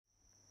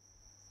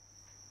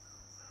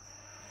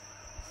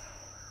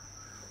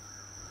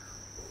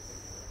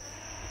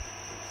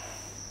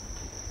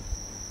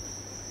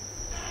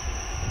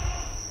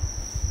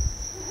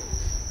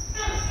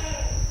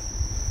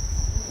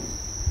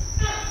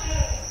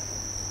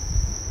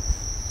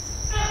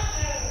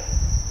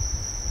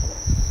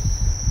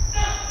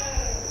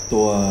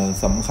ตัว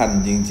สำคัญ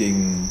จริง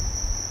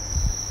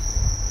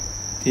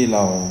ๆที่เร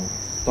า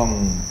ต้อง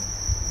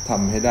ท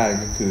ำให้ได้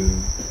ก็คือ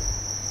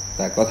แ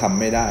ต่ก็ทำ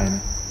ไม่ได้น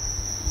ะ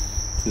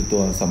คือตั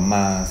วสัมม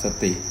าส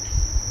ติ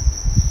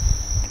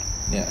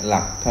เนี่ยห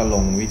ลักถ้าล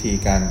งวิธี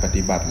การป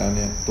ฏิบัติแล้วเ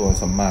นี่ยตัว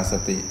สัมมาส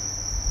ติ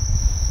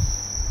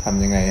ท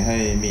ำยังไงให้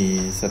มี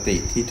สติ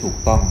ที่ถูก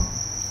ต้อง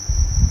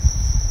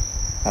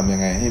ทำยั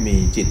งไงให้มี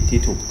จิตที่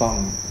ถูกต้อง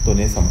ตัว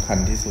นี้สำคัญ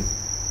ที่สุด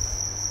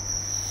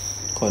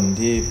คน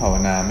ที่ภาว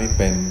นาไม่เ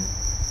ป็น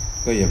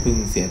ก็อย่าเพิ่ง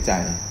เสียใจ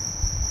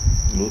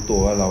รู้ตัว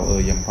ว่าเรา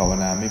ยังภาว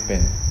นาไม่เป็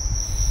น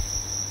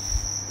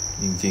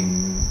จริง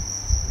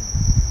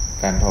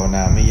ๆการภาวน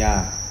าไม่ยา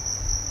ก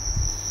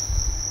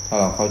ถ้า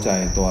เราเข้าใจ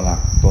ตัวหลั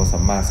กตัวสั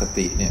มมาส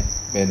ติเนี่ย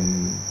เป็น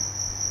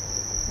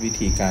วิ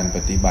ธีการป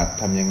ฏิบัติ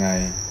ทำยังไง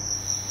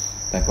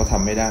แต่ก็ท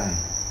ำไม่ได้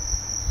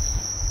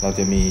เราจ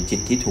ะมีจิ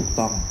ตที่ถูก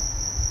ต้อง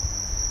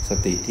ส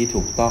ติที่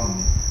ถูกต้อง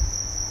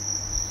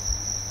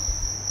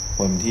ค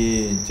นที่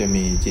จะ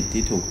มีจิต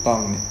ที่ถูกต้อง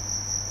เนี่ย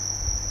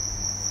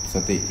ส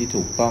ติที่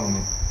ถูกต้องเ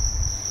นี่ย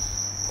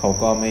เขา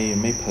ก็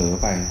ไม่เผลอ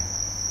ไป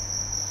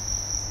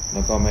แ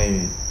ล้วก็ไม่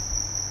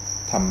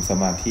ทำส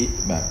มาธิ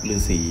แบบฤา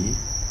ษี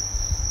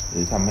หรื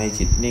อทำให้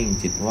จิตนิ่ง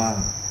จิตว่าง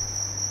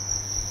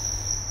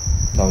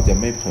เราจะ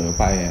ไม่เผลอ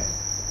ไป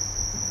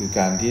คือก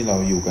ารที่เรา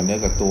อยู่กับเนื้อ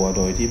กับตัวโ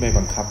ดยที่ไม่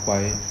บังคับไว้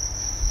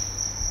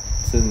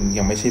ซึ่ง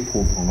ยังไม่ใช่ภู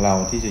มิของเรา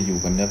ที่จะอยู่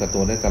กับเนื้อกับตั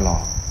วได้ตลอ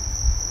ด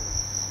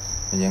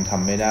มันยังท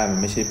ำไม่ได้มัน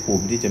ไม่ใช่ภู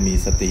มิที่จะมี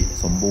สติ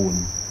สมบูรณ์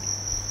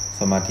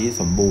สมาธิ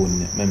สมบูรณ์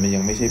เนี่ยมันยั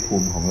งไม่ใช่ภู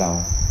มิของเรา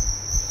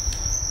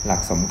หลั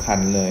กสำคัญ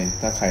เลย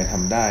ถ้าใครท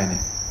ำได้เนี่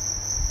ย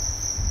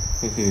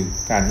ก็คือ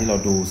การที่เรา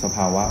ดูสภ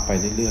าวะไป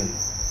เรื่อย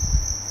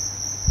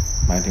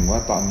ๆหมายถึงว่า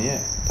ตอนนี้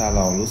ถ้าเ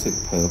รารู้สึก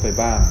เผลอไป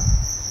บ้าง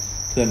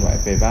เคลื่อนไหว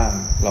ไปบ้าง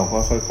เราก็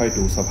ค่อยๆ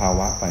ดูสภาว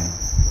ะไป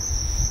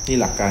นี่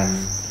หลักการ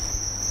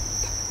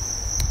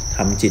ท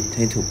ำจิตใ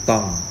ห้ถูกต้อ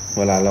งเ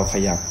วลาเราข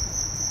ยับ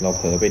เรา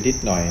เผลอไปนิด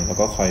หน่อยเรา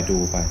ก็คอยดู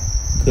ไป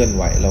เคลื่อนไ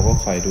หวเราก็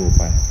คอยดู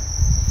ไป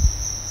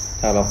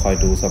ถ้าเราคอย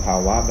ดูสภา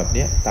วะแบบ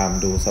นี้ตาม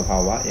ดูสภา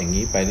วะอย่าง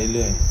นี้ไปเ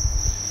รื่อย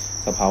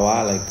ๆสภาวะ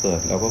อะไรเกิด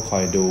เราก็คอ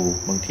ยดู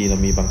บางทีเรา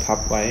มีบังคับ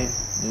ไว้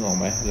นึกออก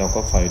ไหมเรา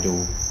ก็คอยดู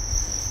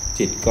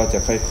จิตก็จะ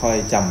ค่อย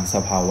ๆจำส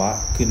ภาวะ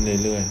ขึ้น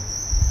เรื่อย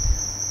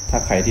ๆถ้า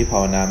ใครที่ภา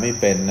วนาไม่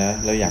เป็นนะ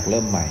แล้วอยากเ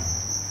ริ่มใหม่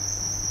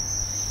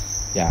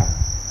อยาก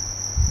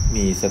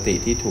มีสติ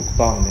ที่ถูก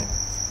ต้องเนี่ย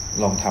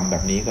ลองทำแบ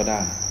บนี้ก็ไ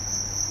ด้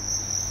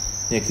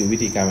นี่คือวิ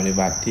ธีการปฏิ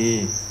บัติที่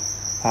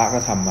พระก็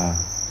ทำมา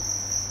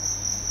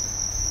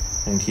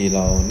บางทีเร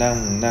า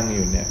นั่งอ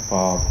ยู่เนี่ยพ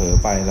อเผลอ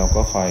ไปเรา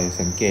ก็คอย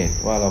สังเกต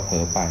ว่าเราเผล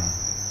อไป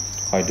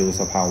คอยดู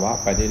สภาวะ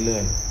ไปเรื่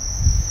อย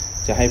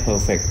ๆจะให้เพอ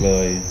ร์เฟกต์เล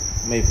ย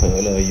ไม่เผลอ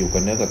เลยอยู่กั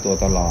บเนื้อกับตัว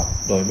ตลอด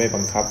โดยไม่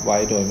บังคับไว้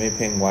โดยไม่เ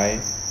พ่งไว้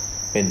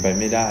เป็นไป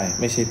ไม่ได้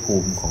ไม่ใช่ภู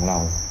มิของเรา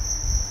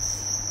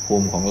ภู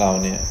มิของเรา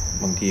เนี่ย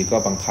บางทีก็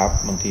บังคับ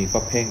บางทีก็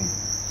เพ่ง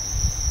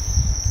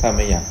ถ้าไ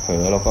ม่อยากเผล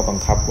อเราก็บัง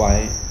คับไว้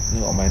นึ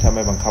กออกไหมถ้าไ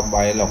ม่บังคับไ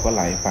ว้เราก็ไ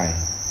หลไป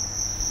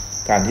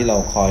การที่เรา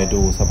คอย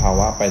ดูสภาว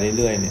ะไป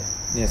เรื่อยๆเ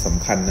นี่ยส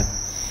ำคัญนะ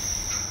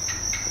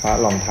พระ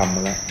ลองทำม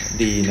าแล้ว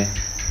ดีนะ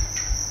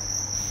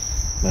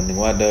หมายถึง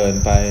ว่าเดิน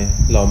ไป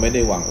เราไม่ไ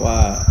ด้หวังว่า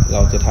เร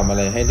าจะทำอะไ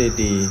รให้ได้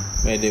ดี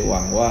ไม่ได้ห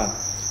วังว่า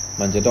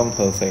มันจะต้องเพ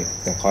อร์เฟกต์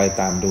แต่คอย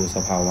ตามดูส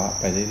ภาวะ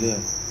ไปเรื่อย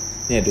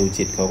ๆเนี่ยดู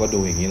จิตเขาก็ดู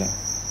อย่างนี้แหละ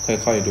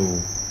ค่อยๆดู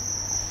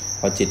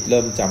พอจิตเ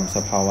ริ่มจำส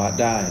ภาวะ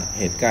ได้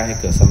เหตุการณ์ให้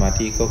เกิดสมา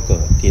ธิก็เกิ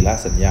ดทีละ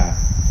สัญญา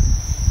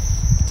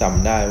จ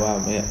ำได้ว่า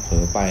เนี่ยเผล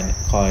อไปเนี่ย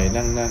คอย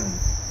นั่ง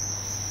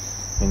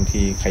บาง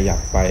ทีขยับ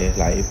ไปไ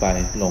หลไป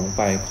หลงไ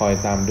ปคอย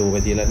ตามดูไป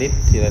ทีละนิด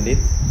ทีละนิด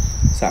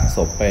สะส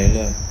มไปเ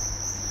รื่อย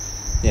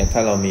เนี่ยถ้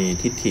าเรามี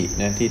ทิฏฐิ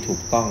นะที่ถู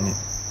กต้องเนี่ย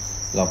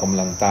เรากำ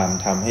ลังตาม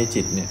ทำให้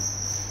จิตเนี่ย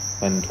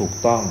มันถูก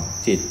ต้อง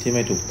จิตที่ไ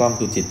ม่ถูกต้อง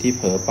คือจิตที่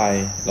เผลอไป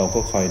เราก็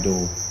คอยดู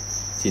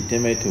จิตที่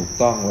ไม่ถูก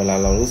ต้องเวลา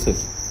เรารู้สึก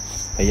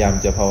พยายาม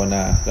จะภาวน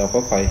าเราก็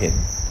คอยเห็น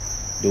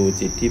ดู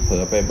จิตที่เผล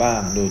อไปบ้าง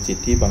ดูจิต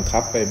ที่บังคั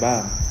บไปบ้า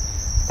ง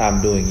ตาม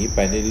ดูอย่างนี้ไป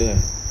เรื่อย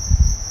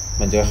ๆ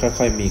มันจะค่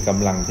อยๆมีก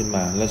ำลังขึ้นม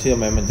าแล้วเชื่อไ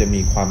หมมันจะ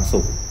มีความ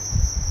สุข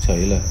เฉ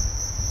ยเลย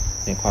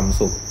ในความ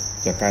สุข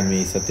จากการมี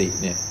สติ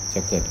เนี่ยจ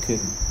ะเกิดขึ้น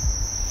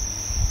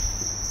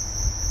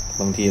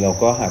บางทีเรา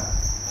ก็หัด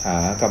หา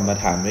กรรม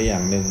ฐานไว้อย่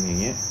างหนึ่งอย่า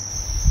งเงี้ย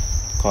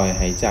คอย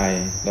หายใจ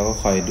แล้วก็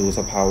คอยดู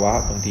สภาวะ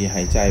บางทีห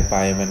ายใจไป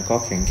มันก็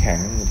แข็ง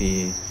บางที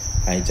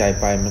หายใจ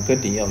ไปมันก็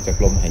ดีออกจาก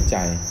ลมหายใจ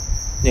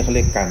เนี่ยเขาเ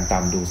รียกการตา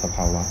มดูสภ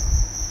าวะ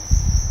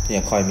เนี่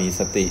ยคอยมี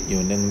สติอ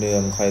ยู่เนือ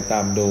งๆคอยตา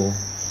มดู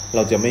เร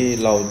าจะไ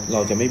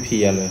ม่เพลี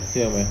ยเลยเ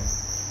ชื่อไหม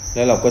แ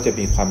ล้วเราก็จะ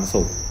มีความ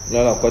สุขแล้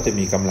วเราก็จะ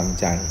มีกำลัง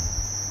ใจ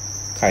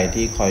ใคร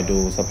ที่คอยดู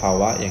สภา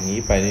วะอย่างนี้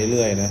ไปเ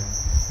รื่อยๆนะ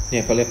เนี่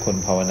ยเขาเรียกคน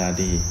ภาวนา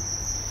ดี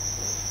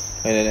เ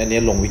พราะฉะนั้นอันนี้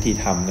ลงวิธี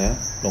ทำนะ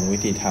ลงวิ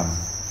ธีท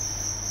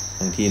ำ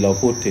บางทีเรา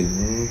พูดถึง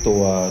ตั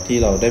วที่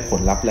เราได้ผ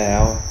ลลัพธ์แล้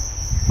ว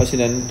เพราะฉะ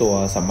นั้นตัว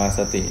สัมมาส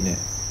ติเนี่ย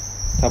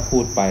ถ้าพู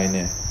ดไปเ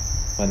นี่ย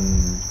มัน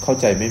เข้า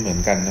ใจไม่เหมือน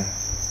กันนะ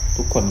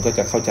ทุกคนก็จ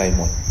ะเข้าใจ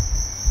หมด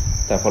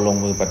แต่พอลง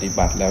มือปฏิ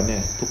บัติแล้วเนี่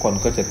ยทุกคน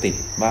ก็จะติด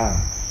บ้าง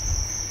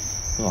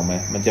นึกออกไหม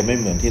มันจะไม่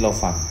เหมือนที่เรา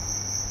ฟัง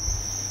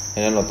ดั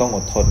งนั้นเราต้องอ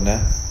ดทนนะ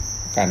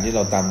การที่เร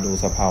าตามดู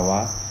สภาวะ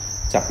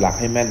จับหลัก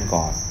ให้แม่น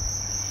ก่อน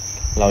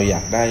เราอย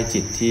ากได้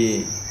จิต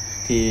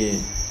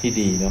ที่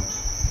ดีเนาะ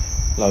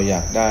เราอย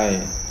ากได้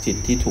จิต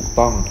ที่ถูก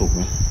ต้องถูกไห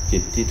มจิ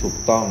ตที่ถูก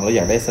ต้องเราอย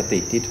ากได้สติ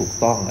ที่ถูก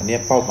ต้องอันนี้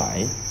เป้าหมา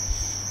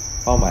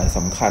ยส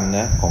ำคัญน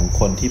ะของ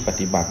คนที่ป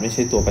ฏิบัติไม่ใ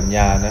ช่ตัวปัญญ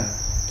านะ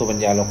ตัวปัญ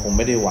ญาเราคงไ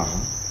ม่ได้หวัง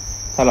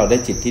ถ้าเราได้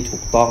จิตที่ถู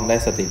กต้องได้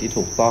สติที่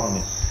ถูกต้องเ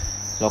นี่ย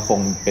เราคง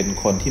เป็น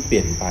คนที่เป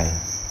ลี่ยนไป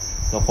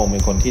เราคงเป็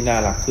นคนที่น่า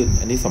รักขึ้น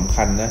อันนี้สำ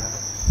คัญนะ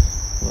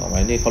เอาไ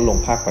ว้นี่เขาลง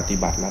ภาคปฏิ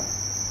บัติแล้ว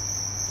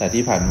แต่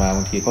ที่ผ่านมาบ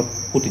างทีเขา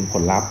พูดถึงผ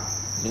ลลัพธ์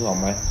นึกออก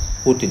ไหม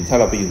พูดถึงถ้า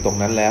เราไปอยู่ตรง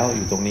นั้นแล้วอ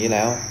ยู่ตรงนี้แ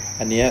ล้ว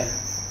อันเนี้ย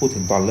พูดถึ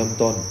งตอนเริ่ม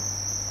ต้น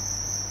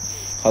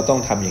เขาต้อง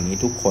ทำอย่างนี้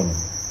ทุกคน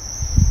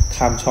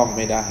ข้ามช่องไ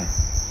ม่ได้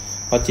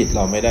เพราะจิตเร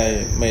าไม่ไ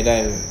ด้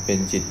เป็น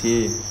จิตที่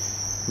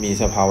มี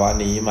สภาวะ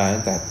นี้มา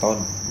ตั้งแต่ต้น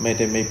ไม่ไ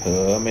ด้ไม่เผล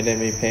อไม่ได้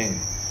ไม่เพ่ง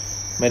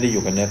ไม่ได้อ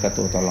ยู่กับเนื้อกับ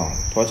ตัวตลอด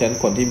เพราะฉะนั้น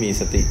คนที่มี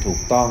สติถูก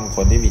ต้องค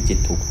นที่มีจิต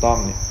ถูกต้อง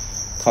เนี่ย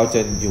เขาจ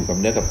ะอยู่กับ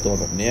เนื้อกับตัว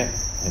แบบนี้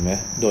เห็นไหม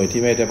โดย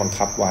ที่ไม่ได้บัง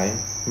คับไว้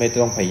ไม่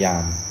ต้องพยายา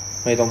ม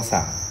ไม่ต้อง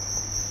สั่ง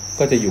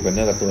ก็จะอยู่กับเ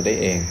นื้อกับตัวได้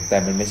เองแต่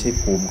มันไม่ใช่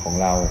ภูมิของ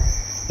เรา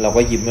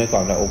ก็ยิ้มไว้ก่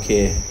อนว่าโอเค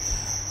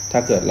ถ้า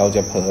เกิดเราจ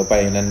ะเผลอไป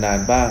นาน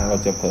ๆบ้างเรา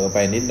จะเผลอไป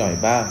นิดหน่อย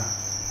บ้าง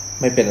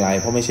ไม่เป็นไร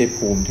เพราะไม่ใช่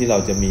ภูมิที่เรา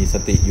จะมีส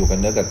ติอยู่กับ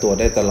เนื้อกับตัว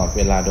ได้ตลอดเ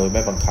วลาโดยไ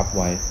ม่บังคับ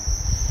ไว้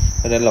เ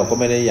พราะฉะนั้นเราก็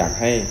ไม่ได้อยาก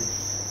ให้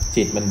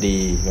จิตมันดี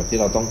แบบที่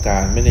เราต้องกา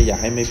รไม่ได้อยาก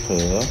ให้ไม่เผล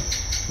อ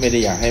ไม่ได้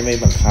อยากให้ไม่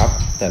บังคับ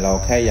แต่เรา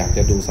แค่อยากจ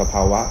ะดูสภ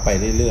าวะไป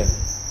เรื่อย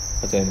ๆเ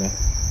ข้าใจไหม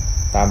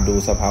ตามดู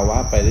สภาวะ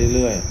ไปเ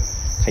รื่อย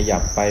ๆขยั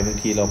บไปบาง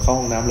ทีเราเข้า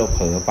ห้องน้ำเราเผ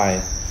ลอไป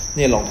เ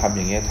นี่ยลองทำอ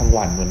ย่างเงี้ยทั้ง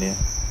วันวันนี้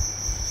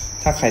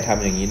ถ้าใครท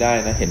ำอย่างนี้ได้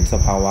นะเห็นส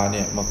ภาวะเ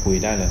นี่ยมาคุย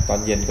ได้เลยตอน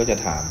เย็นก็จะ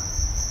ถาม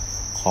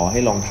ขอให้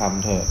ลองท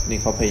ำเถอะนี่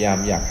เขาพยายาม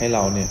อยากให้เร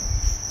าเนี่ย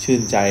ชื่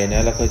นใจน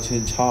ะแล้วก็ชื่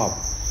นชอบ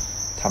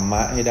ธรรม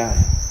ะให้ได้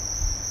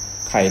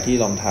ใครที่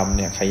ลองทำเ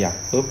นี่ยขยับ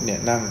ปุ๊บเนี่ย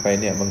นั่งไป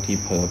เนี่ยบางที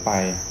เผลอไป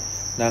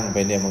นั่งไป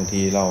เนี่ยบาง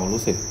ทีเรา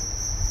รู้สึก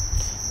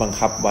บัง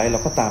คับไว้เรา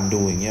ก็ตามดู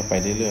อย่างเงี้ยไป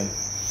เรื่อย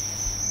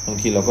ๆบาง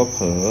ทีเราก็เผ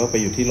ลอไป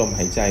อยู่ที่ลม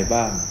หายใจ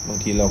บ้างบาง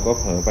ทีเราก็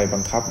เผลอไปบั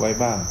งคับไว้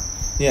บ้าง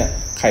เนี่ย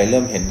ใครเ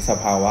ริ่มเห็นส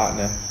ภาวะ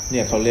นะเนี่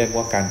ยเขาเรียก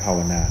ว่าการภาว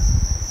นา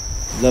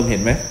เริ่มเห็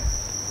นไหม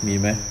มี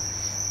ไหม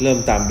เริ่ม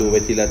ตามดูไป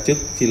ทีละจึ๊ก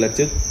ทีละ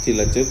จึ๊กที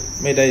ละจึ๊ก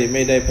ไม่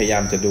ได้พยายา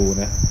มจะดู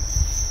นะ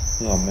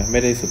นึกออกไหมไ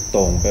ม่ได้สุดโ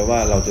ต่งแปลว่า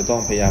เราจะต้อ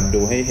งพยายาม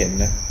ดูให้เห็น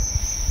นะ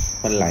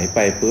มันไหลไป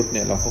ปุ๊บเ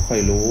นี่ยเราก็ค่อ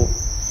ยรู้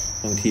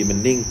บางทีมัน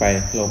นิ่งไป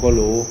เราก็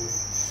รู้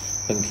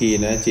บางที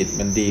นะจิต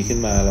มันดีขึ้น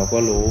มาเราก็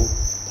รู้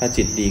ถ้า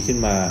จิตดีขึ้น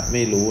มาไ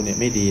ม่รู้เนี่ย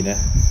ไม่ดีนะ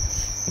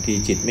บางที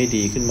จิตไม่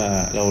ดีขึ้นมา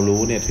เรา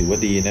รู้เนี่ยถือว่า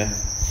ดีนะ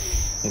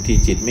บางที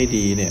จิตไม่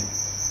ดีเนี่ย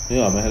นึก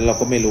ออกไหมเรา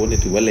ก็ไม่รู้เนี่ย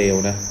ถือว่าเลว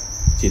นะ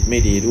จิตไม่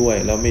ดีด้วย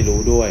เราไม่รู้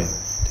ด้วย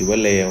ถือว่า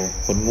เลว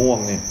คนง่วง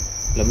เนี่ย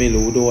เราไม่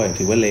รู้ด้วย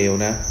ถือว่าเลว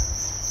นะ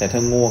แต่ถ้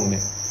าง่วงเนี่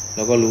ยเร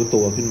าก็รู้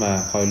ตัวขึ้นมา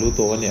คอยรู้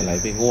ตัวว่าเนี่ยไหล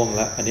ไปง่วงแ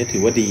ล้วอันนี้ถื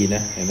อว่าดีน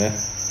ะเห็นไหม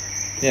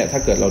เนี่ยถ้า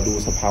เกิดเราดู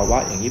สภาวะ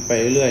อย่างนี้ไป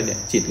เรื่อยๆเนี่ย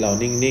จิตเรา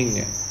นิ่งๆเ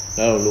นี่ยแ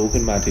ล้วเรารู้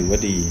ขึ้นมาถือว่า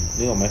ดี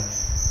นึกออกไหม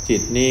จิ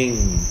ตนิ่ง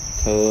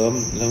เคลิ้ม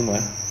เรื่องไหม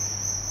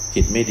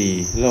จิตไม่ดี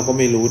เราก็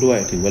ไม่รู้ด้วย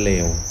ถือว่าเล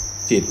ว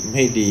จิตไ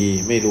ม่ดี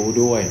ไม่รู้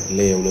ด้วย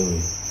เลวเลย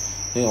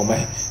นึกออกไหม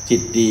จิ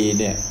ตดี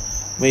เนี่ย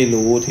ไม่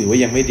รู้ถือว่า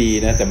ยังไม่ดี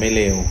นะแต่ไม่เ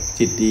ลว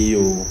จิตดีอ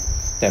ยู่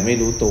แต่ไม่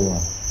รู้ตัว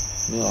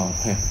นึกออก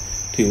ไหม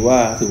ถือว่า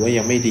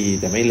ยังไม่ดี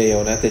แต่ไม่เลว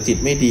นะแต่จิต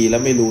ไม่ดีแล้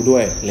วไม่รู้ด้ว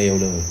ยเลว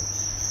เลย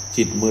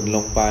จิตมึนล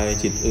งไป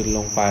จิตอื่นล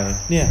งไป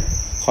เนี่ย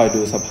คอย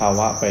ดูสภาว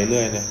ะไปเ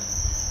รื่อยนะ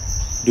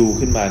ดู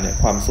ขึ้นมาเนี่ย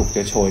ความสุขจ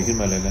ะโชยขึ้น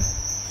มาเลยนะ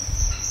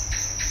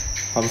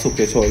ความสุข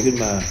จะโชยขึ้น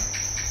มา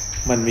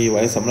มันมีไ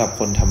ว้สำหรับ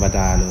คนธรรมด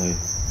าเลย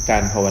กา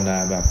รภาวนา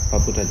แบบพร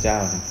ะพุทธเจ้า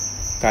เนี่ย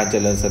การเจ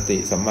ริญสติ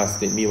สัมมาส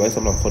ติมีไว้ส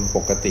ำหรับคนป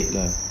กติเ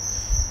ลย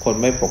คน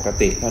ไม่ปก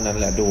ติเท่านั้น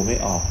แหละดูไม่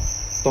ออก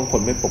ต้องค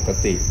นไม่ปก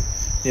ติ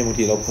เนี่ยบาง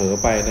ทีเราเผลอ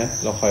ไปนะ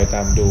เราคอยต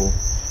ามดู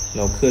เ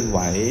ราเคลื่อนไหว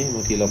บ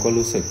างทีเราก็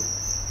รู้สึก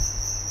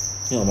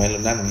นี่ออกไหมเรา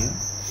นั่งอย่างนี้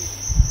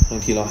บาง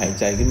ทีเราหาย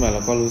ใจขึ้นมาเร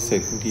าก็รู้สึ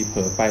กบางทีเผล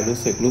อไปรู้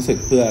สึก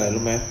เพื่ออะไร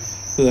รู้ไหม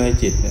เพื่อให้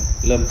จิตเนี่ย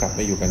เริ่มกลับม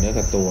าอยู่กับเนื้อ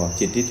กับตัว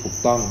จิตที่ถูก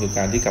ต้องคือก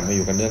ารที่กลับมาอ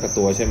ยู่กับเนื้อกับ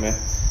ตัวใช่ไหม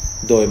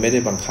โดยไม่ได้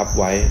บังคับ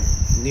ไว้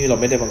นี่เรา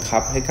ไม่ได้บังคั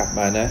บให้กลับ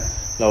มานะ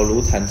เรารู้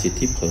ทันจิต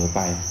ที่เผลอไป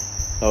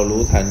เรา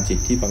รู้ทันจิต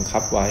ที่บังคั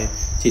บไว้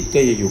จิตก็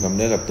จะอยู่กับเ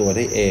นื้อกับตัวไ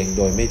ด้เองโ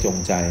ดยไม่จง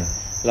ใจ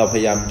เราพ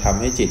ยายามท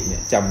ำให้จิตเนี่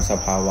ยจำส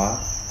ภาวะ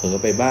เผลอ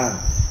ไปบ้าง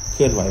เค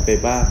ลื่อนไหวไป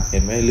บ้างเห็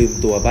นไหมลืม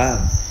ตัวบ้าง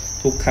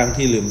ทุกครั้ง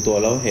ที่ลืมตัว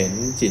แล้วเห็น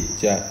จิต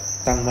จะ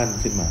ตั้งมั่น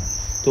ขึ้นมา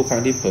ทุกครั้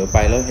งที่เผลอไป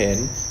แล้วเห็น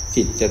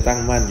จิตจะตั้ง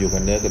มั่นอยู่กั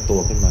บเนื้อกับตัว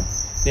ขึ้นมา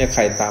เนี่ยใค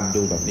รตาม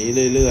ดูแบบนี้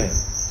เรื่อย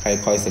ๆใคร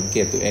คอยสังเก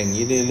ตตัวเอง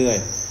นี้เรื่อย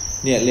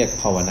ๆเนี่ยเรียก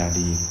ภาวนา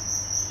ดี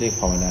เรียก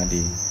ภาวนา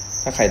ดี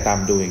ถ้าใครตาม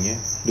ดูอย่างเงี้ย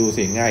ดู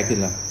สิง่ายขึ้น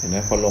ละเห็นไหม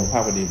พอลงภา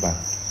คปฏิบัติ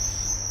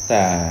แ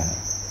ต่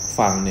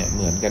ฟังเนี่ยเ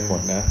หมือนกันหม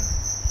ดนะ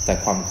แต่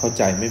ความเข้าใ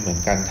จไม่เหมือน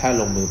กันถ้า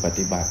ลงมือป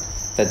ฏิบัติ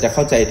แต่จะเ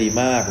ข้าใจดี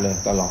มากเลย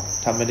ตลอด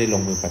ถ้าไม่ได้ล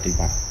งมือปฏิ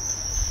บัติ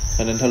เพร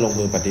าะนั้นถ้าลง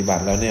มือปฏิบั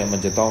ติแล้วเนี่ยมัน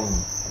จะต้อง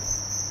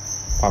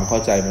ความเข้า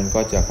ใจมัน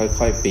ก็จะ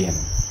ค่อยๆเปลี่ยน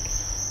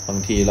บาง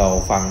ทีเรา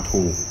ฟัง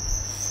ถูก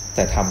แ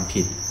ต่ทำ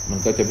ผิดมัน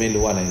ก็จะไม่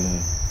รู้อะไรเลย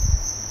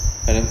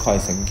เพราะนั้นคอย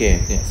สังเกต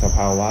เนี่ยสภ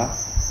าวะ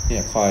เ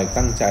นี่ยคอย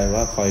ตั้งใจ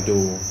ว่าคอยดู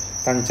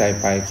ตั้งใจ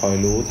ไปคอย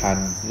รู้ทัน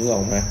นึกอ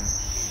อกไหม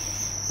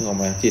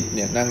จิตเ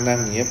นี่ยนั่ง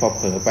อย่างเงี้ยพอเ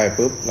ผลอไป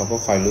ปุ๊บเราก็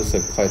คอยรู้สึ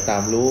กคอยตา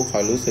มรู้คอ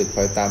ยรู้สึกค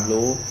อยตาม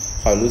รู้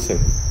คอยรู้สึก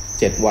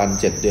7 วัน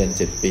7 เดือน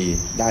7 ปี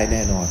ได้แ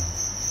น่นอน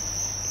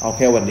เอาแ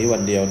ค่วันนี้วั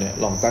นเดียวเนี่ย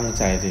ลองตั้ง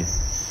ใจสิ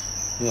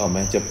นึกออกไหม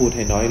จะพูดใ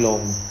ห้น้อยลง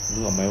นึ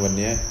กออกไหมวัน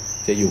นี้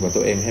จะอยู่กับ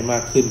ตัวเองให้มา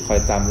กขึ้นคอย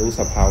ตามรู้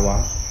สภาวะ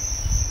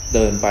เ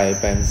ดินไป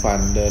แปรงฟัน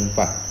เดิน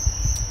ปัด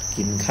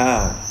กินข้า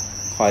ว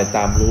คอยต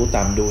ามรู้ต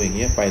ามดูอย่างเ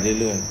งี้ยไป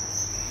เรื่อย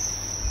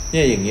ๆเ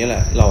นี่ยอย่างนี้แหล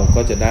ะเรา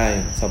ก็จะได้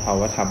สภา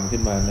วะธรรมขึ้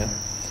นมานะ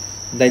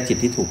ได้จิต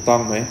ที่ถูกต้อ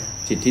งไหม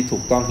จิตที่ถู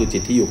กต้องคือจิ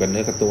ตที่อยู่กับเ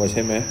นื้อกับตัวใ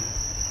ช่ไหม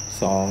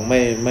2ไ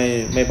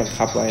ม่บัง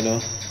คับไว้เนาะ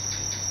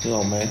นึกอ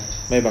อกไหม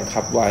ไม่บัง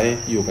คับไว้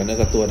อยู่กับเนื้อ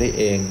กับตัวได้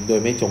เองโดย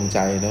ไม่จงใจ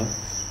เนาะ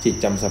จิต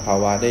จำสภา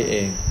วะได้เอ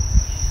ง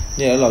เ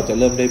นี่ยแล้วเราจะ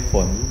เริ่มได้ผ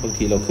ลบาง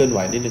ทีเราเคลื่อนไหว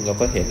นิดนึงเรา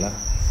ก็เห็นแล้ว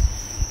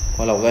พ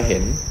อเราก็เห็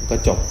นก็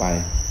จบไป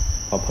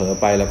พอเผลอ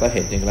ไปเราก็เ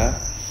ห็นอย่างละ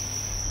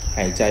ห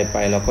ายใจไป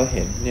เราก็เ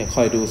ห็นเนี่ยค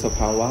อยดูสภ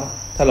าวะ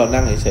ถ้าเรา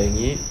นั่งเฉยๆอย่าง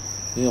นี้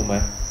นึกออกไหม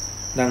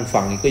นั่ง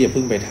ฟังก็อย่าเ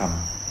พิ่งไปท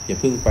ำอย่า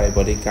เพิ่งไปบ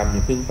ริกรรมอย่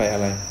าเพิ่งไปอะ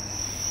ไร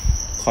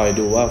คอย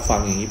ดูว่าฟั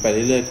งอย่างนี้ไป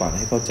เรื่อยๆก่อนใ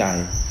ห้เข้าใจ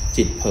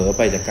จิตเผลอไ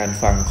ปจากการ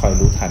ฟังคอย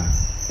รู้ทัน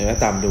เห็นไหม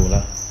ตามดูแล้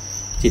ว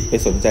จิตไป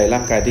สนใจร่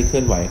างกายที่เคลื่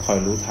อนไหวคอย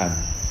รู้ทัน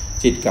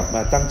จิตกลับม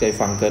าตั้งใจ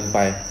ฟังเกินไป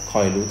ค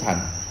อยรู้ทัน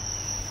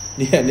เ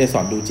นี่ยส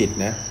อนดูจิต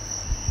นะ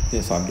เนี่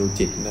ยสอนดู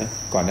จิตนะ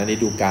ก่อนหน้านี้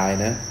ดูกาย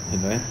นะเห็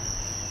นไหม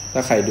ถ้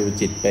าใครดู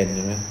จิตเป็นเ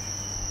ห็นไหม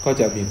ก็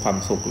จะมีความ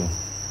สุขเลย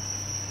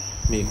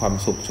มีความ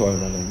สุขโชย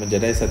มาเลยมันจะ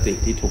ได้สติ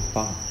ที่ถูก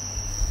ต้อง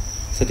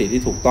สติ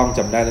ที่ถูกต้องจ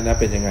ำได้แล้วนะ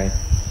เป็นยังไง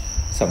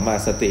สัมมา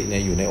สติเนี่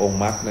ยอยู่ในองค์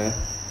มรรคนะ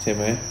ใช่ไ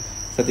หม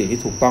สติที่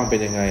ถูกต้องเป็น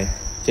ยังไง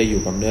จะอยู่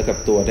กับเนื้อกับ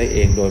ตัวได้เอ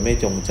งโดยไม่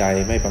จงใจ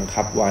ไม่บัง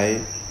คับไว้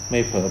ไม่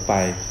เผลอไป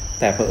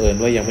แต่เผอิญ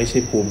ว่ายังไม่ใช่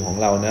ภูมิของ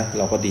เรานะเ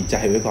ราก็ดีใจ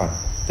ไว้ก่อน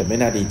แต่ไม่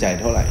น่าดีใจ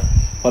เท่าไหร่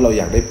เพราะเราอ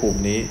ยากได้ภูมิ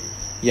นี้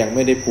ยังไ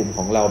ม่ได้ภูมิข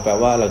องเราแปล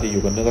ว่าเราจะอ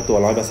ยู่กับเนื้อกับตัว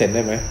 100% ไ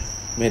ด้ไหม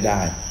ไม่ได้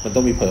มันต้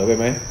องมีเผลอไป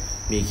ไหม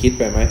มีคิด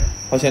ไปไหม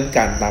เพราะฉะนั้นก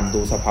ารตาม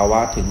ดูสภาวะ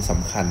ถึงส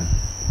ำคัญ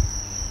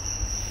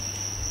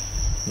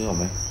นึกออกไ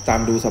หมตาม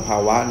ดูสภา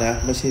วะนะ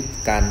ไม่ใช่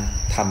การ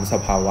ทำส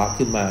ภาวะ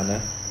ขึ้นมาน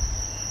ะ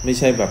ไม่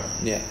ใช่แบบ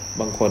เนี่ย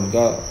บางคน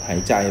ก็หาย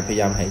ใจพยา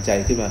ยามหายใจ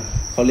ขึ้นมา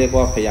เขาเรียก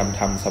ว่าพยายาม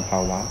ทำสภา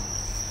วะ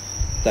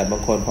แต่บา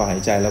งคนพอหา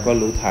ยใจแล้วก็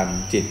รู้ทัน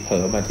จิตเผล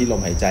อมาที่ล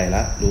มหายใจแ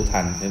ล้วรู้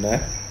ทันเห็นไหม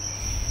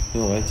นึก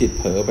ออกไหมจิต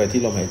เผลอไปที่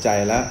ลมหายใจ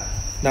แล้ว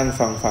นั่ง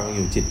ฟังอ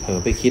ยู่จิตเผลอ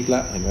ไปคิดแล้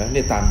วเห็นไหมเ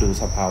นี่ยตามดู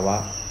สภาวะ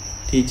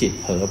ที่จิต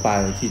เผลอไป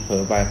ที่เผล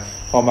อไป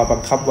พอมาบั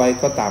งคับไว้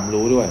ก็ตาม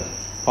รู้ด้วย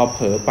พอเผ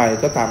ลอไป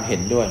ก็ตามเห็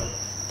นด้วย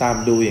ตาม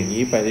ดูอย่าง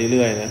นี้ไปเ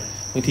รื่อยๆนะ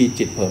บางที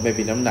จิตเผลอไป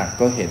มีน้ำหนัก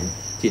ก็เห็น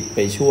จิตไป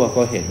ชั่ว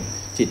ก็เห็น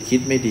จิตคิด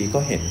ไม่ดีก็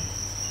เห็น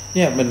เ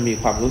นี่ยมันมี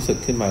ความรู้สึก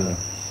ขึ้นมาเลย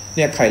เ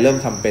นี่ยใครเริ่ม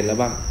ทำเป็นแล้ว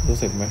บ้างรู้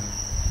สึกไหม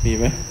มี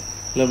ไหม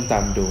เริ่มตา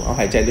มดูเอา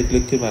หายใจลึ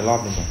กๆขึ้นมารอบ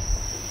หนึ่งก่อน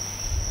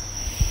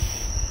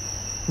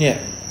เนี่ย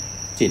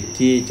จิต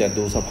ที่จะ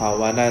ดูสภา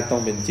วะได้ต้อ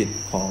งเป็นจิต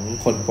ของ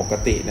คนปก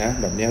ตินะ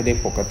แบบนี้เรียก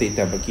ปกติแ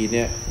ต่เมื่อกี้เ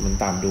นี่ยมัน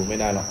ตามดูไม่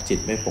ได้หรอกจิต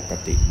ไม่ปก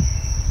ติ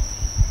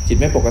จิต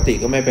ไม่ปกติ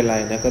ก็ไม่เป็นไร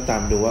นะก็ตา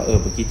มดูว่าเ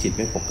มื่อกี้จิต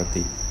ไม่ปก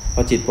ติพ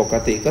อจิตปก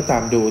ติก็ตา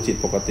มดูจิต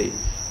ปกติ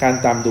การ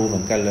ตามดูเหมื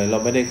อนกันเลยเรา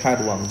ไม่ได้คาด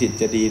หวังจิต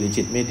จะดีหรือ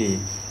จิตไม่ดี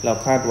เรา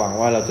คาดหวัง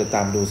ว่าเราจะต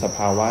ามดูสภ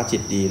าวะจิ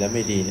ตดีและไ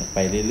ม่ดีเนี่ยไป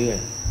เรื่อย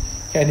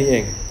ๆแค่นี้เอ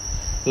ง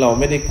เรา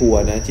ไม่ได้กลัว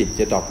นะจิต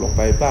จะดรอปลงไ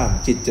ปบ้าง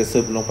จิตจะซึ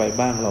มลงไป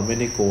บ้างเราไม่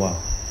ได้กลัว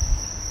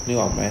นึก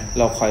ออกไหมเ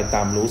ราคอยต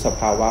ามรู้ส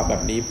ภาวะแบ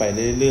บนี้ไป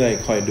เรื่อย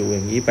ๆคอยดูอ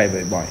ย่างนี้ไป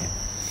บ่อย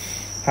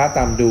ๆพระต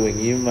ามดูอย่า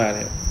งนี้มาเ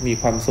นี่ยมี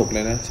ความสุขเล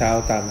ยนะเช้า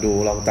ตามดู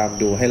ลองตาม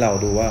ดูให้เรา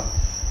ดูว่า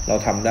เรา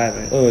ทำได้ไหม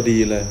ดี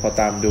เลยพอ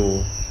ตามดู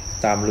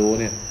ตามรู้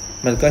เนี่ย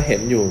มันก็เห็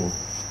นอยู่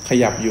ข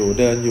ยับอยู่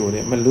เดินอยู่เ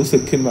นี่ยมันรู้สึ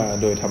กขึ้นมา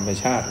โดยธรรม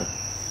ชาติ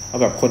เอา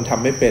แบบคนท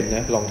ำไม่เป็นน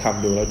ะลองท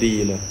ำดูแล้วดี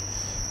เลย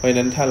เพราะฉะ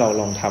นั้นถ้าเรา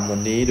ลองทำวั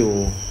นนี้ดู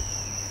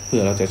เผื่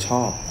อเราจะช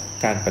อบ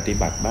การปฏิ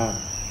บัติบ้าง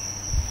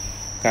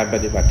การป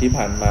ฏิบัติที่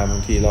ผ่านมาบา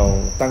งทีเรา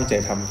ตั้งใจ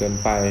ทำเกิน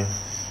ไป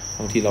บ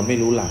างทีเราไม่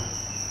รู้หลัก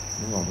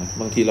นึกออกไหม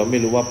บางทีเราไม่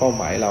รู้ว่าเป้า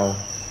หมายเรา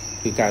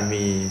คือการ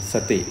มีส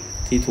ติ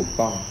ที่ถูก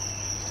ต้อง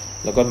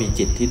แล้วก็มี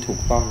จิตที่ถูก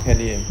ต้องแค่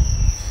นี้เอง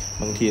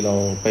บางทีเรา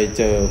ไปเ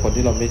จอคน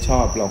ที่เราไม่ช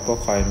อบเราก็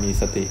คอยมี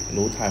สติ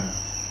รู้ทัน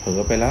เผลอ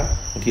ไปแล้ว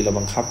บางทีเรา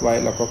บังคับไว้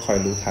เราก็คอย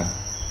รู้ทัน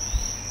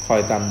คอย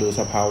ตามดู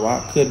สภาวะ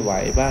เคลื่อนไหว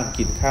บ้าง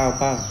กินข้าว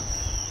บ้าง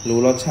รู้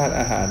รสชาติ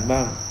อาหารบ้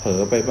างเผล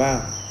อไปบ้าง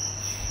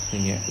อย่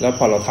างเงี้ยแล้วพ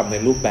อเราทำใน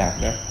รูปแบบ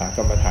นะหาก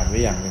รรมฐานไว้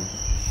อย่างหนึ่ง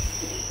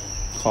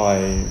คอ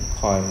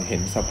ยเห็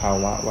นสภา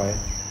วะไว้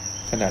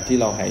ขณะที่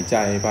เราหายใจ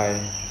ไป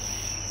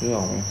นึกอ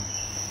อกไหม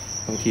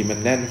บางทีมัน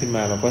แน่นขึ้นม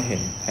าเราก็เห็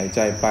นหายใจ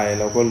ไป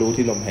เราก็รู้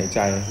ที่ลมหายใ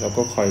จเรา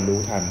ก็คอยรู้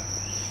ทัน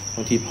บ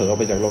างทีเผลอออก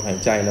ไปจากลมหาย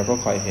ใจเราก็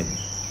คอยเห็น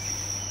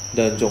เ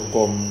ดินจงก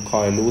รมค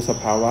อยรู้ส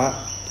ภาวะ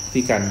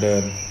ที่การเดิ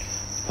น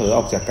เผลออ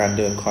อกจากการเ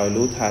ดินคอย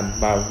รู้ทัน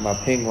มา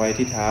เพ่งไว้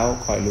ที่เท้า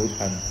คอยรู้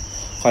ทัน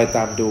คอยต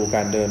ามดูก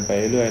ารเดินไป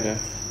เรื่อยๆนะ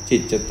จิ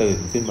ตจะตื่น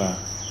ขึ้นมา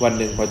วัน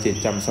หนึ่งพอจิต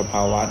จำสภ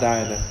าวะได้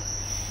นะ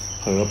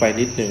เผลอไป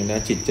นิดนึงนะ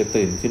จิตจะ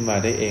ตื่นขึ้นมา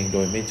ได้เองโด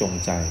ยไม่จง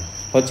ใจ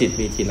เพราะจิต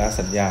มีทีละ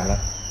สัญญาแล้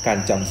วการ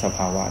จำสภ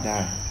าวะได้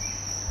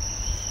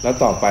แล้ว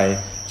ต่อไป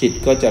จิต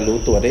ก็จะรู้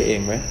ตัวได้เอง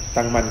ไหม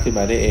ตั้งมั่นขึ้น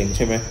มาได้เองใ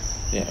ช่ไหม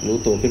เนี่ยรู้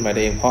ตัวขึ้นมาไ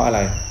ด้เองเพราะอะไร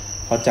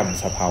เพราะจ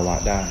ำสภาวะ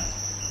ได้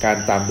การ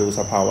ตามดู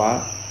สภาวะ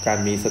การ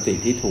มีสติ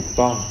ที่ถูก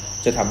ต้อง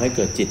จะทำให้เ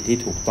กิดจิตที่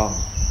ถูกต้อง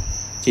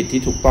จิต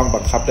ที่ถูกต้อง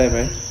บังคับได้ไหม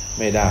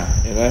ไม่ได้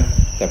เห็นไหม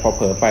แต่พอเ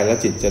ผลอไปแล้ว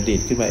จิตจะดี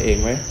ดขึ้นมาเอง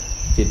ไหม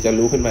จิตจะ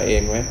รู้ขึ้นมาเอ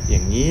งไหมอย่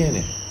างนี้เ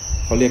นี่ย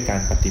เขาเรียกกา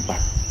รปฏิบั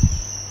ติ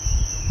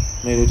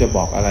ไม่รู้จะบ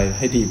อกอะไรใ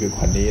ห้ดีไปก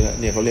ว่านี้แล้ว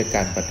เนี่ยเขาเรียกก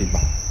ารปฏิ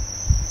บัติ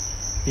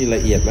นี่ล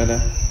ะเอียดแล้วน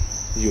ะ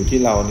อยู่ที่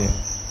เราเนี่ย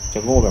จะ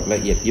โง่แบบละ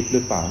เอียดยิบหรื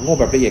อเปล่าโง่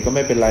แบบละเอียดก็ไ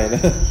ม่เป็นไรน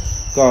ะ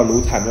ก็รู้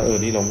ทันว่า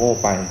นี่เราโง่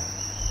ไป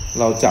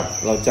เรา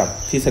จับ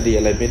ทฤษฎี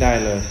อะไรไม่ได้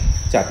เลย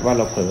จัดว่าเ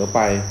ราเผลอไป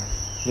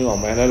นึกออก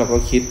ไหมแล้วเราก็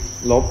คิด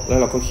ลบแล้ว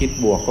เราก็คิด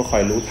บวกก็คอ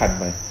ยรู้ทัน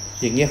ไป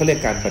อย่างเงี้ยเขาเรียก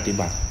การปฏิ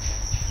บัติ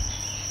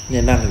เนี่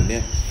ยนั่งอยู่เนี่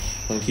ย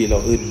บางทีเรา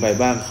อื่นไป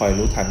บ้างคอย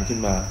รู้ทันขึ้น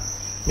มา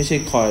ไม่ใช่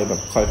คอยแบ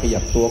บคอยขยั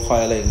บตัวคอย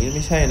อะไรอย่างงี้ไ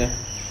ม่ใช่นะ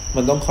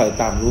มันต้องคอย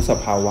ตามรู้ส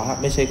ภาวะ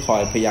ไม่ใช่คอ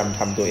ยพยายาม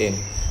ทำตัวเอง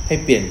ให้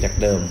เปลี่ยนจาก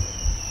เดิม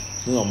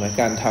นึกออกไหม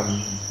การท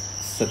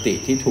ำสติ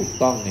ที่ถูก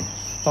ต้องเนี่ย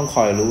ต้องค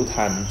อยรู้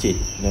ทันจิต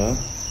เนอะ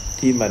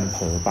ที่มันเผ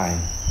ลอไป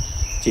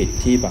จิต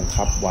ที่บัง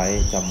คับไว้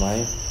จำไว้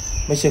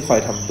ไม่ใช่คอย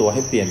ทำตัวใ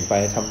ห้เปลี่ยนไป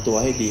ทำตัว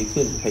ให้ดี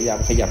ขึ้นพยายาม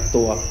ขยับ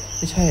ตัวไ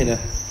ม่ใช่นะ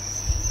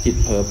จิต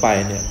เผลอไป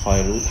เนี่ยคอย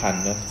รู้ทัน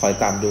นะคอย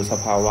ตามดูส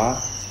ภาวะ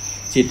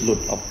จิตหลุด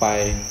ออกไป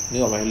นึ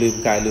กออกไหมลืม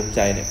กายลืมใจ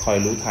เนี่ยคอย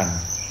รู้ทัน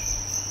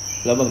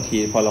แล้วบางที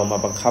พอเรามา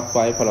บังคับไ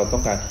ว้พอเราต้อ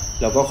งการ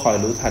เราก็คอย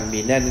รู้ทันมี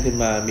แน่นขึ้น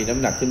มามีน้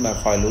ำหนักขึ้นมา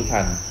คอยรู้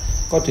ทัน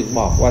ก็ถึง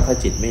บอกว่าถ้า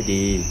จิตไม่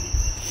ดี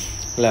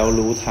แล้ว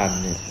รู้ทัน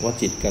เนี่ยว่า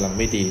จิตกำลังไ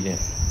ม่ดีเนี่ย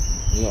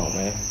นึกออกไห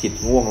มจิต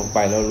ง่วงลงไป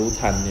แล้วรู้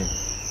ทันเนี่ย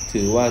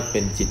ถือว่าเป็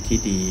นจิตที่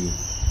ดี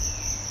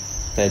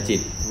แต่จิ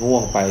ตง่ว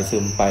งไปซึ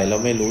มไปแล้ว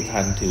ไม่รู้ทั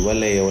นถือว่า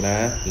เลวนะ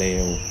เล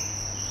ว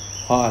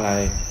เพราะอะไร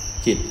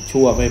จิต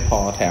ชั่วไม่พอ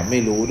แถมไม่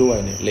รู้ด้วย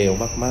เนี่ยเลว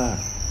มาก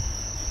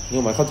ๆ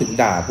นี่หมายเขาถึง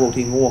ด่าพวก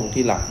ที่ง่วง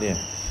ที่หลับเนี่ย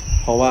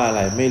เพราะว่าอะไ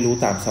รไม่รู้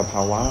ตามสภ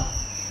าวะ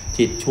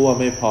จิตชั่ว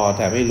ไม่พอแ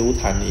ต่ไม่รู้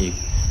ทันอีก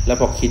แล้ว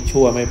พอคิด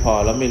ชั่วไม่พอ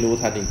แล้วไม่รู้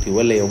ทันอีกถือ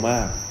ว่าเลวมา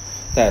ก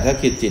แต่ถ้า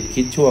จิต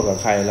คิดชั่วกับ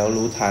ใครแล้ว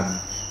รู้ทัน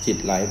จิต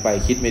ไหลไป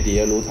คิดไม่ดีแ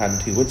ล้วรู้ทัน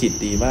ถือว่าจิต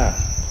ดีมาก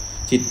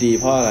จิตดี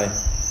เพราะอะไร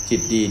จิ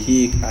ตดีที่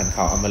อ่าน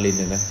ข่าวอมรินทร์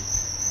เนี่ยนะ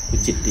คุณ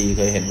จิตดีเ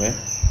คยเห็นไหม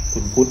คุ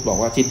ณพุทธบอก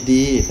ว่าจิต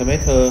ดีใช่ไหม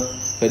เธอ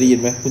เคยได้ยิน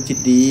ไหมคุณจิต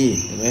ดี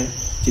เห็นไหม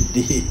จิต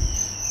ดี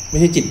ไม่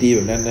ใช่จิตดีแบ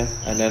บนั้นนะ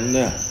อันนั้นเ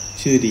นี่ย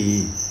ชื่อดี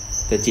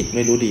แต่จิตไ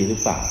ม่รู้ดีหรือ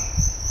เปล่า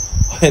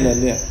เพราะฉะนั้น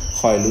เนี่ย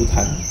คอยรู้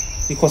ทัน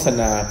ที่โฆษ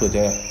ณาเผื่อ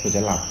จ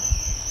ะหลับ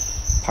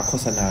พักโฆ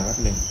ษณาแป๊บ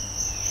นึง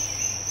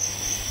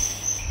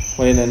เพร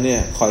าะฉะนั้นเนี่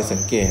ยคอยสั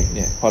งเกตเ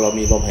นี่ยพอเรา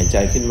มีลมหายใจ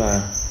ขึ้นมา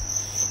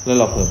แล้ว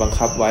เราเผลอบัง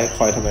คับไว้ค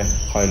อยทำไม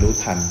คอยรู้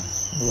ทัน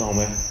รู้ออกไห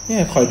มเนี่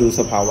ยคอยดู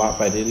สภาวะไ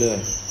ปเรื่อย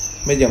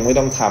ๆไม่ยังไม่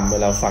ต้องทำเว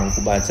ลาฟังค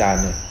รูบาอาจาร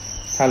ย์เนี่ย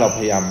ถ้าเราพ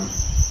ยายาม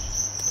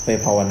ไป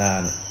ภาวนา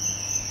เนี่ย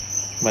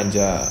มันจ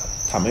ะ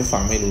ทำให้ฟั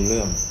งไม่รู้เ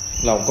รื่อง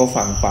เราก็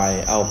ฟังไป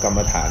เอากรรม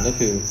ฐานก็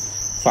คือ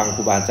ฟังค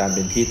รูบาอาจารย์เ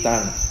ป็นที่ตั้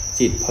ง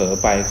จิตเผลอ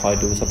ไปคอย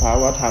ดูสภา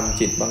วะธรรม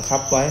จิตบังคั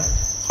บไว้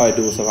คอย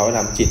ดูสภาวะธ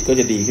รรมจิตก็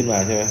จะดีขึ้นมา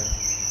ใช่ไหม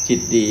จิต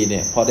ดีเนี่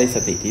ยพอได้ส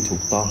ติที่ถู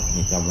กต้อง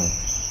นี่จำไว้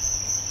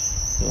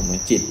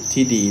จิต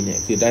ที่ดีเนี่ย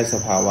คือได้ส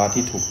ภาวะ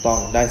ที่ถูกต้อง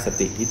ได้ส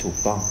ติที่ถูก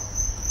ต้อง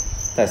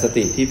แต่ส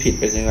ติที่ผิด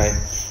เป็นยังไง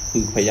คื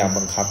อพยายาม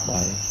บังคับไ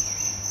ว้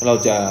เรา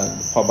จะ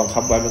พอบังคั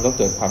บไว้มันก็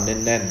เกิดความแ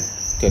น่น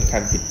ๆเกิดกา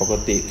รผิดปก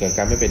ติเกิดก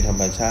ารไม่เป็นธร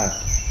รมชาติ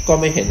ก็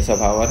ไม่เห็นส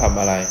ภาวะธรรม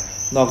อะไร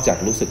นอกจาก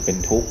รู้สึกเป็น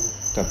ทุกข์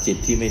กับจิต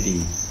ที่ไม่ดี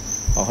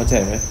เข้าใจ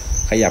ไหม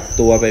ขยับ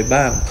ตัวไป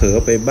บ้างเผลอ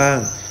ไปบ้าง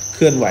เค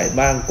ลื่อนไหว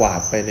บ้างกวา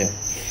ดไปเนี่ย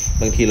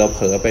บางทีเราเผ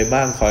ลอไป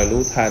บ้างคอย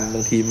รู้ทันบ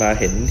างทีมา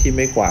เห็นที่ไ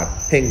ม่กวาด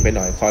เพ่งไปห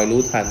น่อยคอย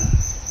รู้ทัน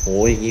โ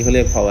อ้ยอย่างนี้เขาเ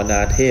รียกภาวนา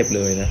เทพเ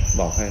ลยนะ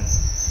บอกให้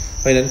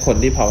เพราะฉะนั้นคน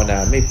ที่ภาวนา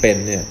ไม่เป็น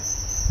เนี่ย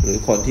หรือ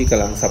คนที่ก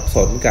ำลังสับส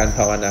นการภ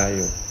าวนาอ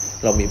ยู่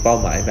เรามีเป้า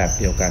หมายแบบ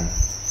เดียวกัน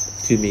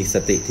คือมีส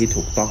ติที่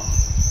ถูกต้อง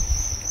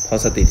พอ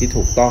สติที่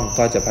ถูกต้อง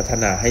ก็จะพัฒ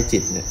นาให้จิ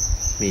ตเนี่ย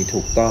มี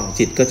ถูกต้อง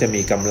จิตก็จะ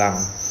มีกำลัง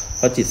เ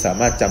พราะจิตสา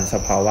มารถจำส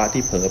ภาวะ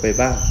ที่เผลอไป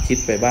บ้างคิด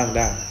ไปบ้างไ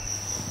ด้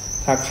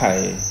ถ้าใคร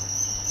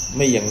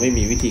ยังไม่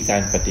มีวิธีกา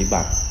รปฏิ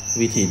บัติ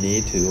วิธีนี้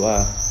ถือว่า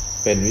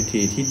เป็นวิ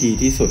ธีที่ดี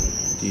ที่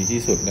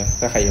สุดนะ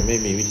ถ้าใครยังไม่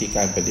มีวิธีก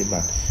ารปฏิบั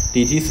ติ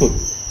ดีที่สุด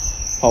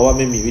เพราะว่าไ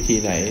ม่มีวิธี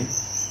ไหน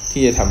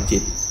ที่จะทำจิ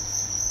ต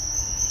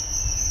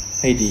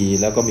ให้ดี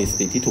แล้วก็มีส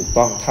ติที่ถูก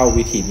ต้องเท่า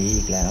วิธีนี้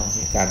อีกแล้วใ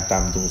นการตา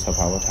มดูสภ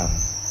าวธรรม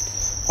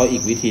เพราะอี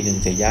กวิธีหนึ่ง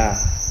จะยาก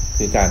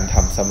คือการท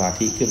ำสมา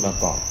ธิขึ้นมา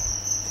ก่อน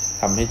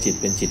ทำให้จิต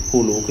เป็นจิต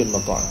ผู้รู้ขึ้นม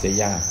าก่อนจะ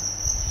ยาก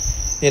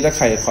เนี่ยถ้าใ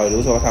ครคอย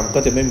รู้สภาวธรรมก็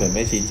จะไม่เหมือนแ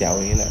ม่ชีแจ๋วอ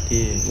ย่างนี้แหละ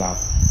ที่หลับ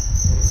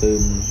ซึ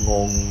มง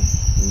ง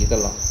อย่างนี้ต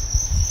ลอด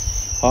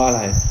เพราะอะไ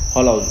รเพรา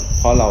ะ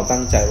เราตั้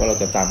งใจว่าเรา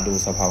จะตามดู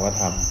สภาว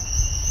ธรรม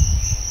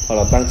พอเ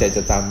ราตั้งใจจ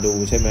ะตามดู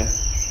ใช่ไหม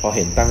พอเ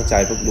ห็นตั้งใจ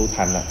ปุ๊บรู้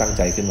ทันละตั้งใ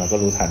จขึ้นมาก็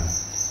รู้ทัน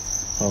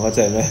เข้าใ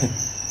จไหม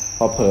พ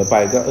อเผลอไป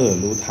ก็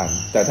รู้ทัน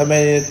แต่ถ้าไม่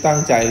ตั้ง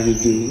ใจ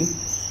หรือ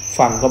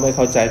ฟังก็ไม่เ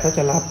ข้าใจก็จ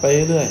ะหลับไป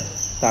เรื่อย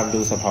ตามดู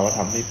สภาวธร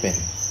รมไม่เป็น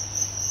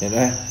เห็นไห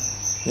ม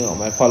นึกออกไ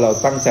หมพอเรา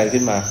ตั้งใจ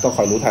ขึ้นมาต้องค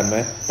อยรู้ทันไหม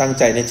ตั้ง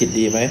ใจในจิต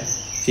ดีไหม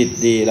จิต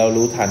ดีเรา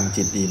รู้ทัน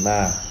จิตดีม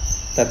าก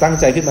แต่ตั้ง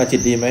ใจขึ้นมาจิ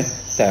ตดีไหม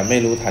แต่ไม่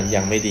รู้ทัน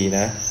ยังไม่ดีน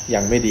ะยั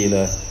งไม่ดีเล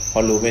ยเพรา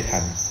ะรู้ไม่ทั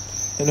น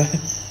เห็นไหม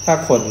ถ้า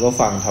คนก็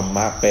ฟังธรรม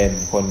ะเป็น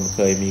คนเค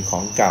ยมีขอ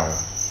งเก่า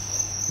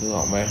นึกอ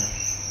อกไหม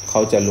เข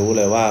าจะรู้เ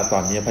ลยว่าตอ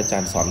นนี้พระอาจา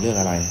รย์สอนเรื่อง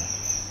อะไร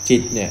จิ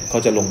ตเนี่ยเขา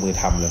จะลงมือ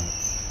ทำเลย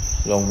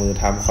ลงมือ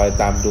ทำคอย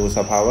ตามดูส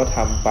ภาวะธร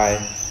รมไป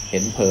เห็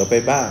นเผลอไป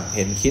บ้างเ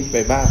ห็นคิดไป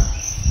บ้าง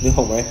นึกอ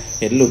อกไหม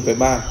เห็นหลุดไป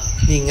บ้าง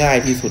นี่ง่าย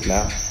ที่สุดแล้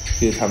ว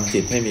คือทำจิ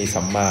ตให้มี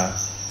สัมม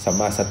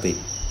าสติ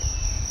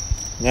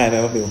ง่ายไหม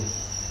ว่าบิว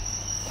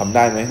ทำไ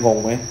ด้ไหมงง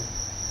ไหม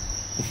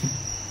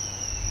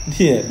เ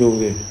นี่ยดู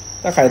ดิ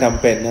ถ้าใครท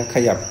ำเป็นนะข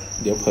ยับ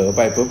เดี๋ยวเผลอไ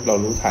ปปุ๊บเรา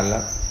รู้ทันแล้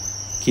ว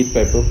คิดไป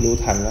ปุ๊บรู้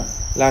ทันแล้ว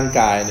ร่าง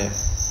กายเ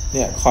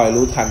นี่ยคอย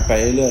รู้ทันไป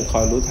เรื่อยค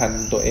อยรู้ทัน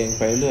ตัวเองไ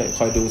ปเรื่อยค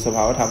อยดูสภ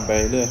าวะธรรมไป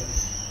เรื่อย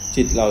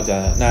จิตเราจะ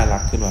น่ารั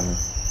กขึ้นมา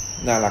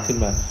น่ารักขึ้น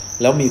มา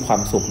แล้วมีควา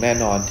มสุขแน่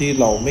นอนที่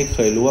เราไม่เค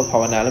ยรู้ว่าภา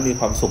วนาแล้วมี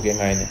ความสุขยัง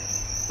ไงเนี่ย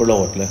โปร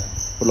ดเลย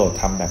โปรด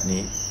ทำแบบ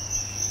นี้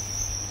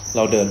เร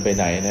าเดินไป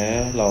ไหนนะ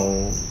เรา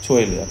ช่ว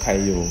ยเหลือใคร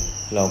อยู่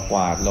เรากว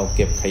าดเราเ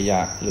ก็บขย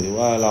ะหรือ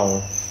ว่าเรา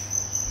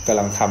กำ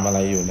ลังทำอะไร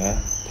อยู่นะ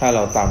ถ้าเร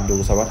าตามดู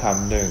สภาวะธรรม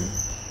หนึ่ง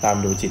ตาม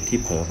ดูจิตที่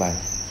เผลอไป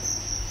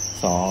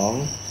สอง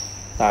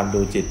ตาม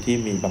ดูจิตที่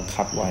มีบัง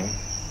คับไว้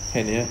แ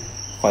ค่นี้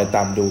คอยต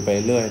ามดูไป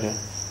เรื่อยนะ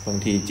บาง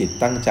ทีจิต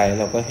ตั้งใจ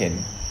เราก็เห็น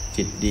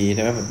จิตดีใ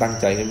ช่ไหมมันตั้ง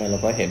ใจขึ้นมาเรา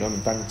ก็เห็นว่ามั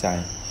นตั้งใจ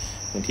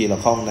บางทีเรา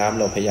เข้าห้องน้ำ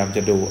เราพยายามจ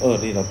ะดู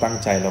นี่เราตั้ง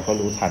ใจเราก็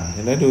รู้ทันเ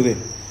ห็นไหมดูสิ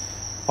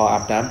พออา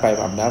บน้ำไป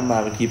อาบน้ำมา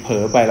บางทีเผล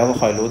อไปแล้วก็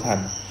คอยรู้ทัน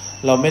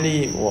เราไม่ได้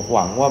ห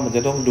วังว่ามันจ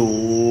ะต้องดู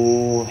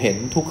เห็น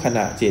ทุกขณ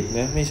ะจิตน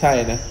ะไม่ใช่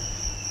นะ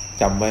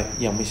จำไว้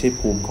ยังไม่ใช่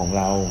ภูมิของ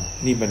เรา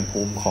นี่เป็น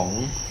ภูมิของ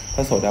พ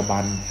ระโสดาบั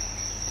น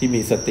ที่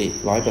มีสติ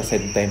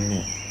 100% เต็มเ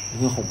นี่ย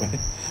นึกออกไหม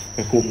เ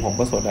ป็นภูมิของพ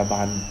ระโสดา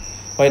บัน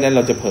เพราะฉะนั้นเร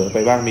าจะเผลอไป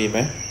บ้างมีไหม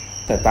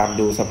แต่ตาม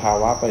ดูสภา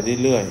วะไป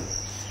เรื่อย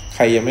ๆใค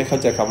รยังไม่เข้า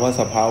ใจคำว่า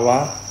สภาวะ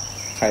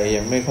ใคร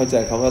ยังไม่เข้าใจ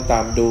คำว่าตา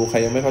มดูใคร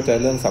ยังไม่เข้าใจ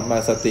เรื่องสัมมา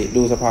สติ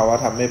ดูสภาวะ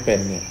ทำไม่เป็น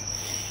เนี่ย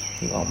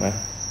นึกออกไหม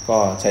ก็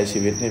ใช้ชี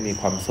วิตให้มี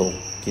ความสุข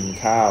กิน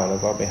ข้าวแล้ว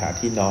ก็ไปหา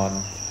ที่นอน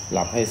ห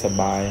ลับให้ส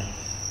บาย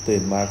ตื่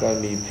นมาก็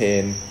มีเพล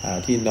นหา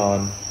ที่นอน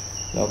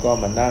แล้วก็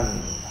มานั่ง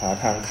หา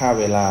ทางฆ่า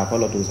เวลาเพราะ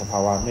เราดูสภา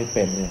วะไม่เ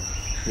ป็นเนี่ย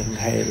ยังไ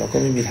งเราก็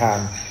ไม่มีทาง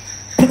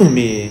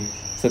มี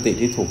สติ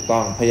ที่ถูกต้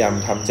องพยายาม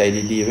ทำใจ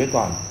ดีๆไว้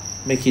ก่อน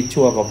ไม่คิด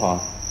ชั่วก็พอ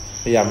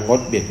พยายามงด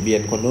เบียดเบีย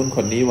นคนนู้นค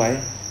นนี้ไว้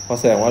เพราะ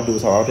แสดงว่าดู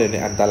สภาวะเ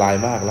นี่ยอันตราย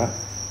มากแล้ว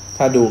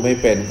ถ้าดูไม่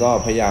เป็นก็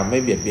พยายามไม่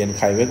เบียดเบียน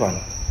ใครไว้ก่อน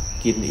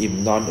กินอิ่ม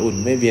นอนอุ่น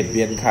ไม่เบียดเ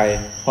บียนใคร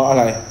เพราะอะ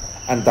ไร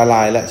อันตร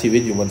ายและชีวิ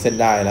ตอยู่บนเส้น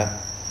ได้แล้ว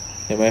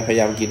เห็นไหมพยา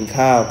ยามกิน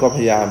ข้าวก็พ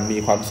ยายามมี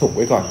ความสุขไ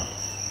ว้ก่อน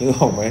นึก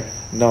ออกไหม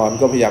นอน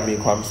ก็พยายามมี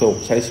ความสุข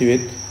ใช้ชีวิต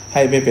ใ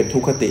ห้ไม่เป็นทุ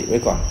กขติไว้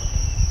ก่อน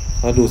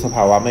ถ้าดูสภ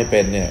าวะไม่เป็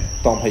นเนี่ย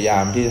ต้องพยายา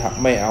มที่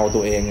ไม่เอาตั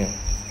วเองเนี่ย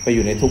ไปอ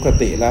ยู่ในทุกข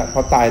ติแล้วเพร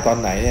าะตายตอน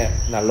ไหนเนี่ย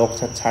นรก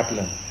ชัดๆเ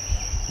ลย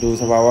ดู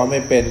สภาวะไ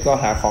ม่เป็นก็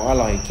หาของอ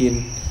ร่อยกิน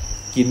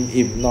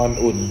อิ่มนอน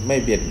อุ่นไม่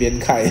เบียดเบียน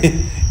ใคร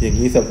อย่าง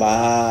นี้สบา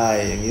ย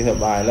อย่างนี้ส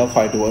บายแล้วค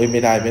อยดูไ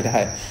ม่ได้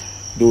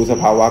ดูส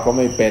ภาวะก็ไ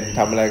ม่เป็นท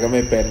ำอะไรก็ไ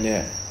ม่เป็นเนี่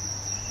ย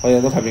เพราะฉะนั้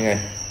นต้องทำยังไง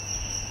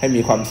ให้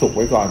มีความสุขไ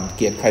ว้ก่อนเ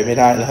กลียดใครไม่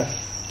ได้แล้ว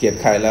เกลียด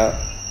ใครแล้ว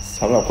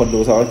สำหรับคนดู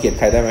สภาวะเกลียด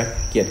ใครได้ไหม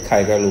เกลียดใคร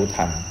ก็รู้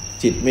ทัน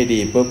จิตไม่ดี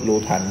ปุ๊บรู้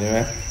ทันใช่ไหม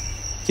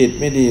จิต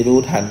ไม่ดีรู้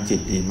ทันจิ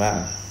ตดีมา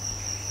ก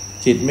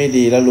จิตไม่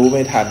ดีแล้วรู้ไ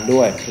ม่ทันด้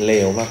วยเล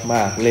วม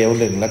ากๆเลว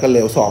หนึ่งแล้วก็เล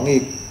วสองอี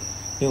ก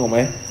นึกออกไหม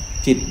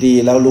จิตดี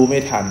แล้วรู้ไม่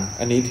ทัน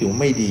อันนี้ถือ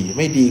ไม่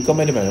ดีก็ไ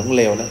ม่ได้หมายถึง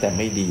เลวนะแต่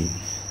ไม่ดี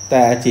แ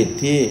ต่จิต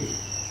ที่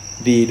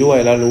ดีด้วย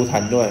แล้วรู้ทั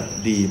นด้วย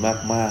ดี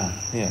มาก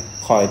ๆเนี่ย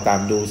คอยตาม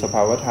ดูสภ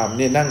าวธรรมเ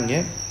นี่ยนั่งเ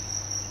งี้ย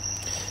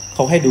เข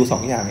าให้ดู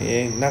2 อย่างเอ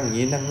งนั่งอย่าง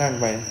นี้นั่ง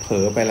ไปเผล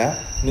อไปแล้ว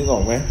นึกออ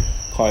กไหม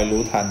คอย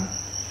รู้ทัน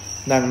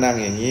นั่ง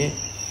อย่างนี้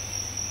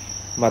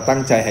มาตั้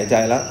งใจหายใจ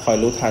แล้วคอย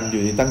รู้ทันอ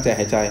ยู่ที่ตั้งใจ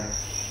หายใจ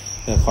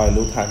คอย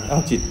รู้ทัน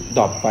จิตด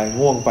รอปไป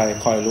ง่วงไป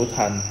คอยรู้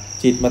ทัน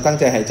จิตมาตั้ง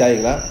ใจหายใจอี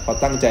กแล้วพอ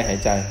ตั้งใจหาย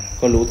ใจ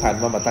ก็รู้ทัน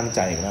ว่ามาตั้งใจ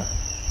อีกแล้ว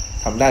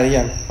ทำได้หรือ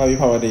ยังพระวิ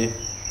ภาวดี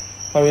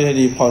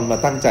พอมา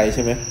ตั้งใจใ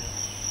ช่ไหม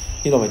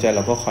ที่ลมหายใจเร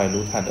าก็คอย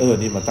รู้ทัน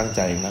นี่มาตั้งใ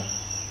จอีกแล้ว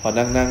พอ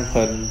นั่งเพ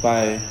ลินไป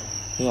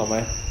นึกออกไหม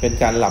เป็น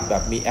การหลับแบ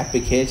บมีแอปพ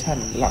ลิเคชัน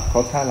หลับเข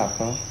าท่าหลับเ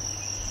ขา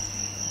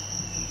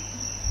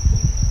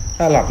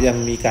ถ้าหลับยัง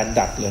มีการ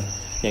ดัดเลย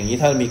อย่างนี้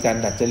ถ้ามีการ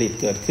ดัดจริต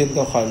เกิดขึ้น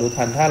ก็คอยรู้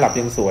ทันถ้าหลับ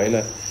ยังสวยเล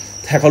ย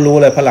แต่เขารู้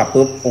เลยพอหลับ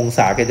ปุ๊บองศ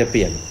าแกจะเป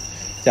ลี่ยน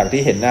จาก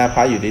ที่เห็นหน้าพร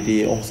ะอยู่ดี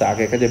ๆองศาแ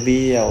กก็จะเ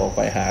บี้ยวออกไ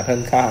ปหาท่า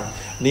นข้าง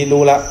นี่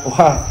รู้แล้ว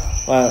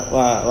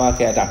ว่าแ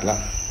กดัดละ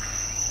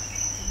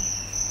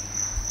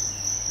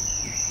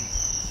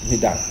นี่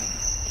ดัด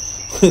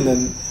เพราะ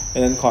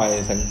นั้นคอย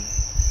สัง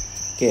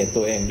เกต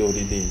ตัวเองดู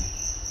ดี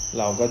ๆ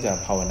เราก็จะ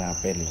ภาวนา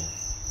เป็นเลย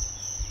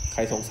ใคร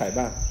สงสัย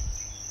บ้าง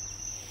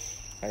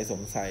ใครส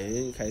งสั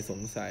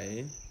ย